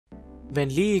When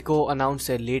LeEco announced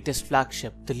their latest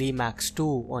flagship, the Le Max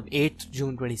 2 on 8th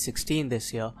June 2016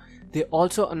 this year, they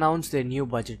also announced their new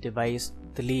budget device,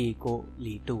 the LeEco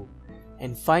Le2.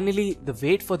 And finally, the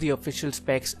wait for the official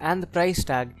specs and the price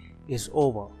tag is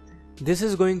over. This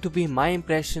is going to be my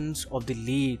impressions of the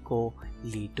LeEco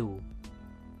Le2.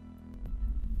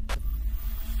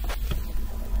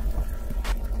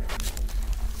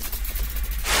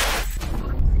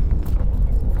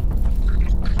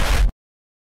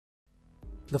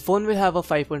 The phone will have a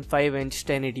 5.5-inch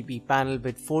 1080p panel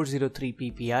with 403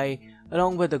 ppi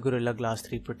along with a Gorilla Glass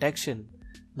 3 protection.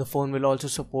 The phone will also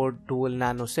support dual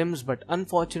nano SIMs but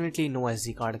unfortunately no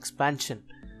SD card expansion.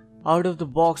 Out of the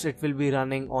box, it will be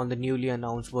running on the newly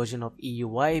announced version of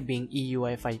EUI, being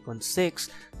EUI 5.6,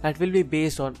 that will be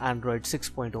based on Android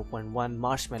 6.0.1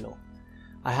 Marshmallow.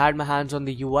 I had my hands on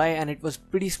the UI and it was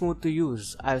pretty smooth to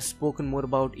use. I've spoken more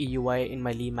about EUI in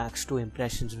my Le Max 2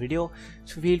 impressions video,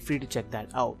 so feel free to check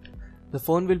that out. The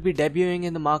phone will be debuting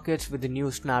in the markets with the new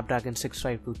Snapdragon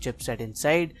 652 chipset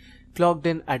inside, clocked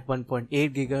in at 1.8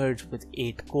 GHz with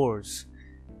 8 cores.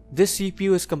 This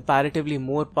CPU is comparatively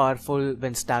more powerful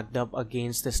when stacked up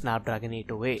against the Snapdragon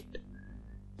 808,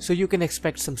 so you can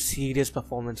expect some serious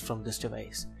performance from this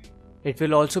device. It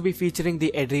will also be featuring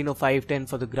the Adreno 510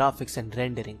 for the graphics and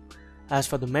rendering. As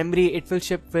for the memory, it will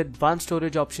ship with one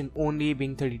storage option only,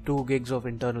 being 32 gigs of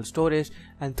internal storage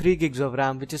and 3 gigs of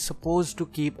RAM, which is supposed to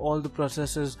keep all the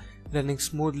processes running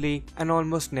smoothly and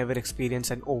almost never experience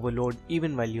an overload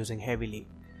even while using heavily.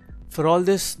 For all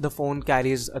this, the phone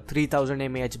carries a 3000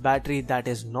 mAh battery that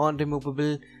is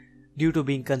non-removable due to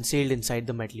being concealed inside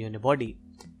the metal unibody.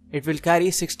 It will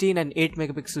carry 16 and 8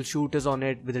 megapixel shooters on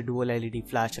it with a dual LED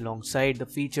flash alongside the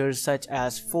features such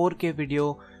as 4K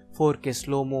video, 4K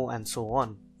slow-mo and so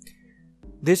on.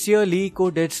 This year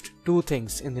LeEco ditched two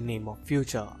things in the name of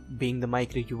future, being the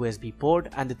micro USB port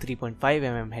and the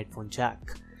 3.5mm headphone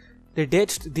jack. They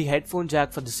ditched the headphone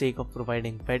jack for the sake of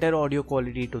providing better audio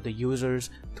quality to the users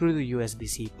through the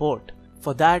USB-C port.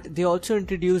 For that, they also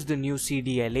introduced the new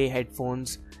CDLA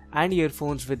headphones and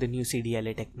earphones with the new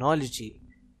CDLA technology,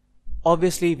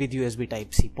 obviously with USB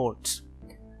Type-C ports.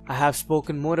 I have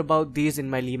spoken more about these in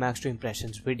my Le Max 2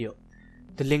 impressions video.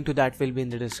 The link to that will be in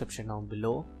the description down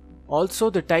below. Also,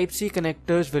 the Type-C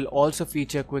connectors will also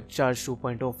feature Quick Charge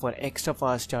 2.0 for extra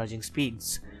fast charging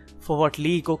speeds. For what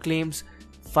LeEco claims,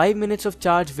 5 minutes of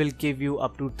charge will give you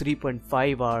up to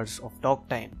 3.5 hours of talk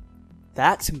time.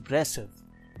 That's impressive.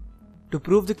 To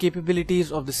prove the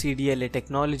capabilities of the CDLA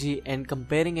technology and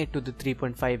comparing it to the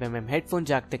 3.5mm headphone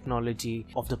jack technology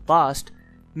of the past,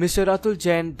 Mr. Atul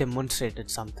Jain demonstrated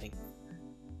something.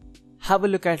 Have a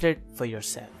look at it for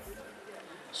yourself.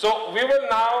 So we will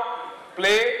now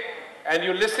play and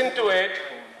you listen to it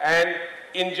and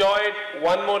enjoy it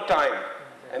one more time,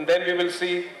 and then we will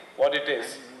see what it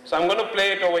is. So I'm going to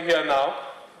play it over here now.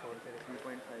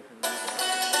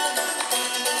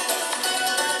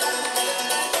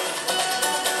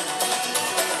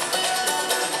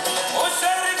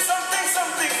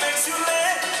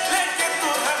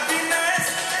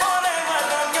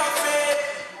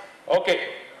 Okay,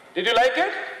 did you like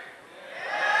it?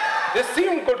 This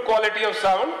seemed good quality of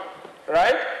sound,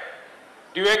 right?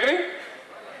 Do you agree?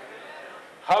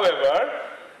 However,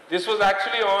 this was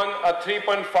actually on a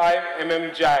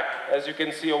 3.5mm jack, as you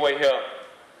can see over here.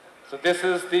 So this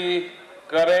is the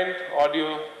current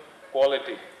audio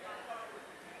quality.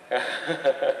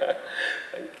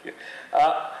 Thank you.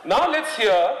 Now let's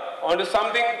hear onto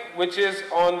something which is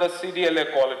on the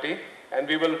CDLA quality, and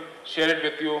we will share it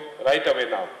with you right away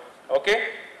now. Okay?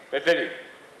 We're ready.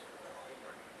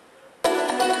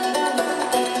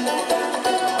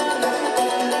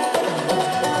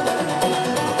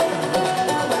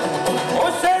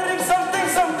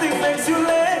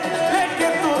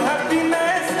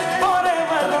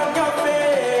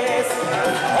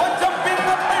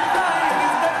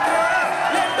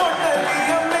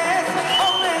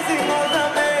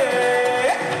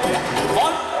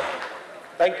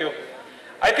 Thank you.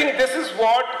 I think this is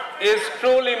what is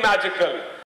truly magical.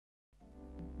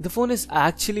 The phone is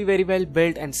actually very well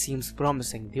built and seems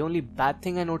promising. The only bad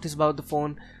thing I noticed about the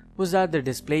phone was that the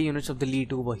display units of the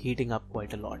Le2 were heating up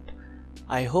quite a lot.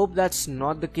 I hope that's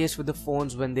not the case with the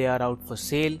phones when they are out for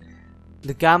sale.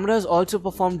 The cameras also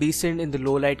performed decent in the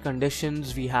low light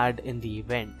conditions we had in the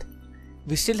event.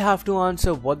 We still have to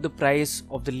answer what the price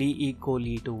of the LeEco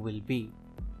Le2 will be.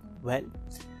 Well,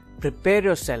 prepare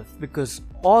yourself because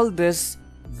all this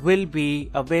will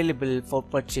be available for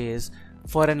purchase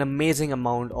for an amazing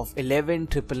amount of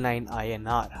 11,999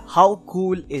 INR. How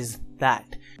cool is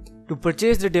that? To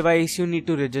purchase the device, you need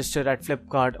to register at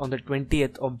Flipkart on the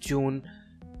 20th of June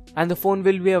and the phone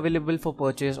will be available for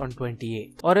purchase on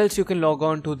 28th, or else you can log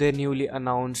on to their newly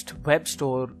announced web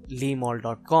store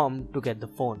lemall.com to get the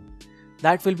phone.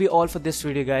 That will be all for this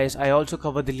video guys. I also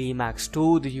covered the LeMax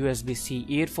 2, the USB-C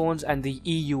earphones and the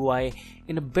EUI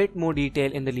in a bit more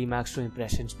detail in the LeMax 2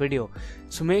 impressions video.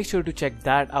 So make sure to check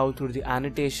that out through the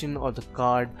annotation or the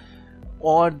card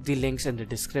or the links in the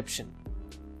description.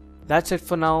 That's it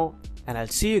for now, and I'll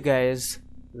see you guys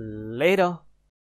later.